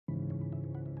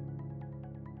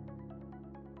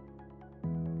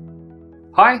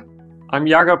Hi, I'm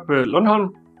Jakob Lundholm.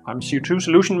 I'm CO₂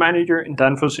 Solutions Manager in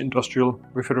Danfoss Industrial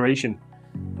Refrigeration.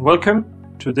 Welcome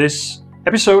to this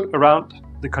episode around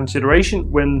the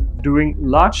consideration when doing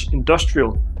large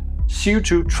industrial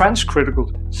CO₂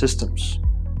 transcritical systems.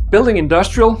 Building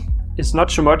industrial is not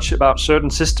so much about certain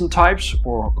system types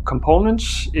or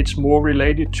components, it's more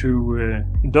related to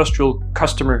industrial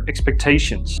customer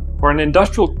expectations. For an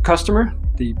industrial customer,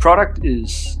 the product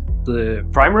is the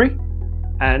primary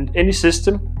and any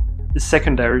system is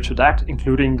secondary to that,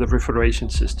 including the refrigeration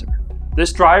system.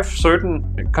 This drives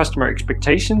certain customer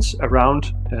expectations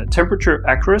around temperature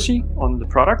accuracy on the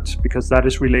product, because that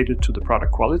is related to the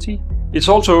product quality. It's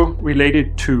also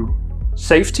related to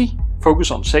safety,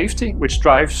 focus on safety, which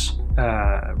drives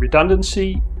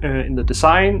redundancy in the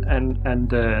design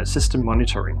and system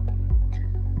monitoring.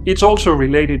 It's also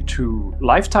related to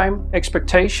lifetime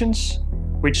expectations,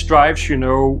 which drives,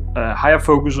 a higher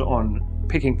focus on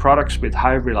picking products with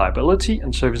high reliability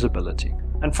and serviceability.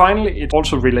 And finally, it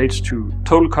also relates to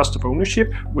total cost of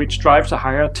ownership, which drives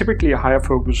typically a higher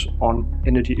focus on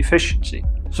energy efficiency.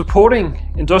 Supporting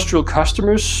industrial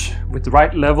customers with the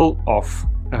right level of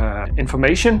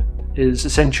information is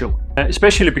essential,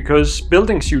 especially because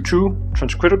building CO₂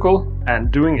 transcritical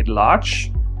and doing it large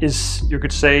is, you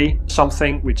could say,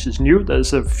 something which is new.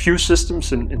 There's a few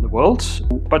systems in the world,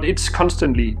 but it's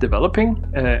constantly developing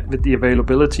with the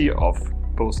availability of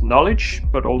both knowledge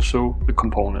but also the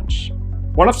components.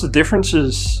 One of the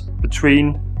differences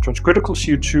between transcritical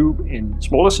CO₂ in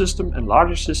smaller system and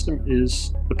larger system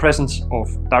is the presence of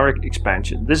direct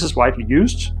expansion. This is widely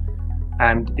used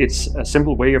and it's a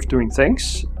simple way of doing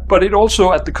things, but it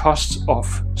also at the cost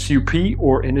of COP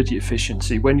or energy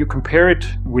efficiency when you compare it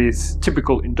with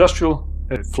typical industrial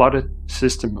flooded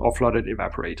system or flooded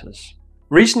evaporators.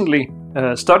 Recently,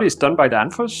 studies done by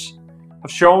Danfoss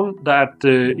have shown that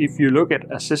if you look at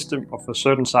a system of a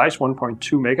certain size,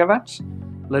 1.2 megawatts,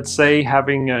 let's say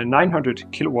having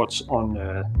 900 kilowatts on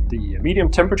the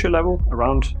medium temperature level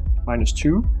around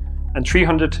 -2 and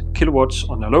 300 kilowatts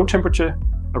on a low temperature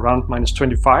around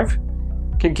 -25,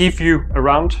 can give you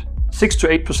around 6 to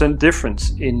 8%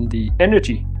 difference in the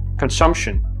energy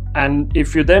consumption. And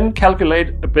if you then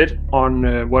calculate a bit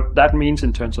on what that means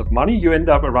in terms of money, you end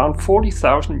up around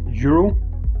 40,000 euro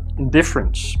in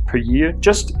difference per year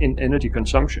just in energy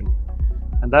consumption.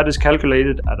 And that is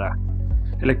calculated at a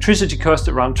electricity cost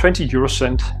around 20 euro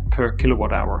cent per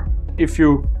kilowatt hour. If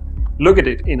you look at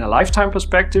it in a lifetime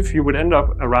perspective, you would end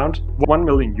up around 1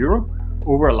 million euro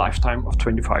over a lifetime of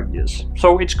 25 years.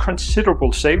 So it's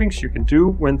considerable savings you can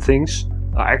do when things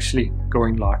are actually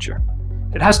going larger.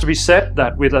 It has to be said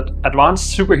that with an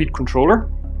advanced superheat controller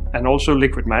and also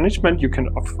liquid management, you can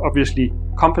obviously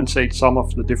compensate some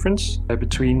of the difference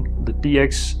between the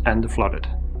DX and the flooded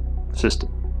system.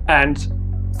 And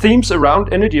themes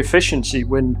around energy efficiency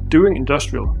when doing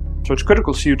industrial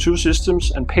transcritical CO₂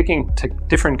 systems and picking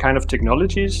different kind of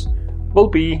technologies will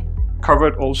be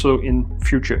covered also in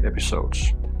future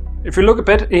episodes. If you look a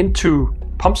bit into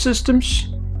pump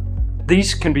systems,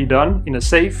 these can be done in a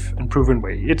safe and proven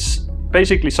way. It's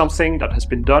basically something that has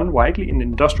been done widely in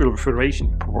industrial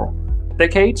refrigeration for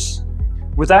decades.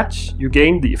 With that, you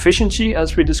gain the efficiency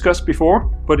as we discussed before,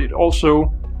 but it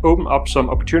also opens up some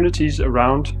opportunities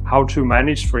around how to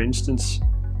manage, for instance,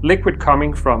 liquid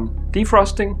coming from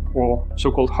defrosting or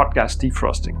so-called hot gas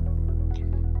defrosting.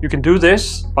 You can do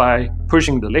this by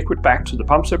pushing the liquid back to the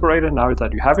pump separator now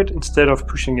that you have it, instead of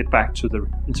pushing it back to the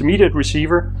intermediate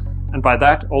receiver, and by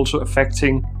that also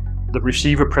affecting the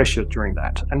receiver pressure during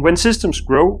that. And when systems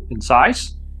grow in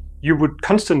size, you would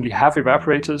constantly have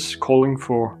evaporators calling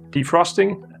for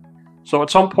defrosting. So at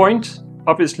some point,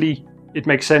 obviously, it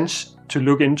makes sense to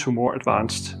look into more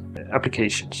advanced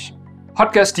applications.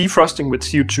 Hot gas defrosting with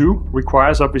CO₂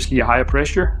 requires obviously a higher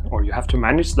pressure, or you have to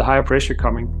manage the higher pressure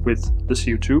coming with the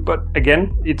CO₂. But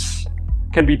again, it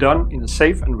can be done in a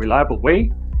safe and reliable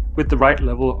way with the right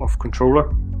level of controller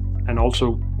and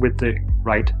also with the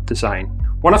right design.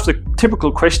 One of the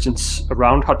typical questions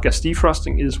around hot gas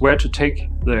defrosting is where to take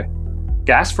the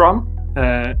gas from.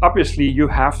 Obviously, you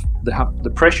have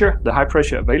the pressure, the high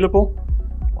pressure available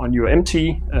on your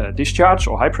empty discharge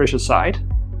or high pressure side.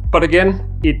 But again,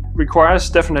 it requires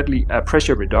definitely a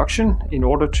pressure reduction in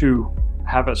order to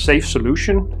have a safe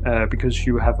solution because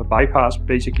you have a bypass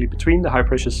basically between the high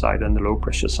pressure side and the low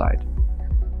pressure side.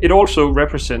 It also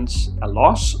represents a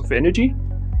loss of energy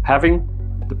having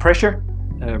the pressure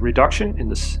reduction in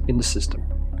the system.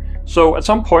 So at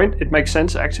some point it makes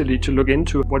sense actually to look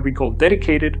into what we call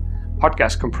dedicated hot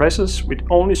gas compressors, which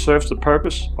only serves the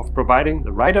purpose of providing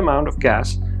the right amount of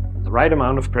gas and the right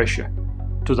amount of pressure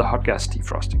to the hot gas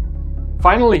defrosting.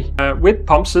 Finally, with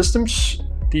pump systems,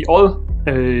 the oil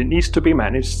needs to be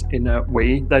managed in a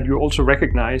way that you also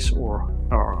recognize or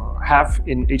have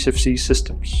in HFC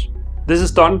systems. This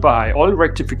is done by oil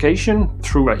rectification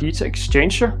through a heat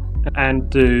exchanger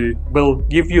and will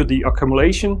give you the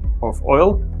accumulation of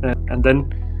oil and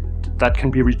then that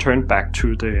can be returned back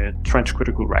to the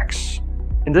transcritical racks.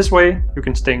 In this way, you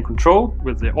can stay in control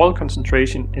with the oil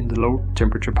concentration in the low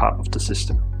temperature part of the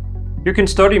system. You can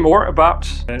study more about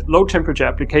low temperature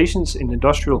applications in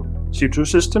industrial CO₂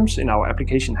 systems in our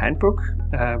application handbook.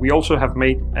 We also have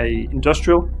made an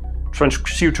industrial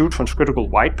CO₂ transcritical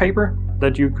white paper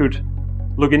that you could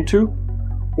look into,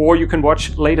 or you can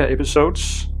watch later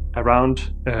episodes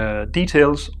around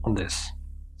details on this.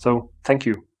 So thank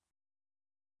you.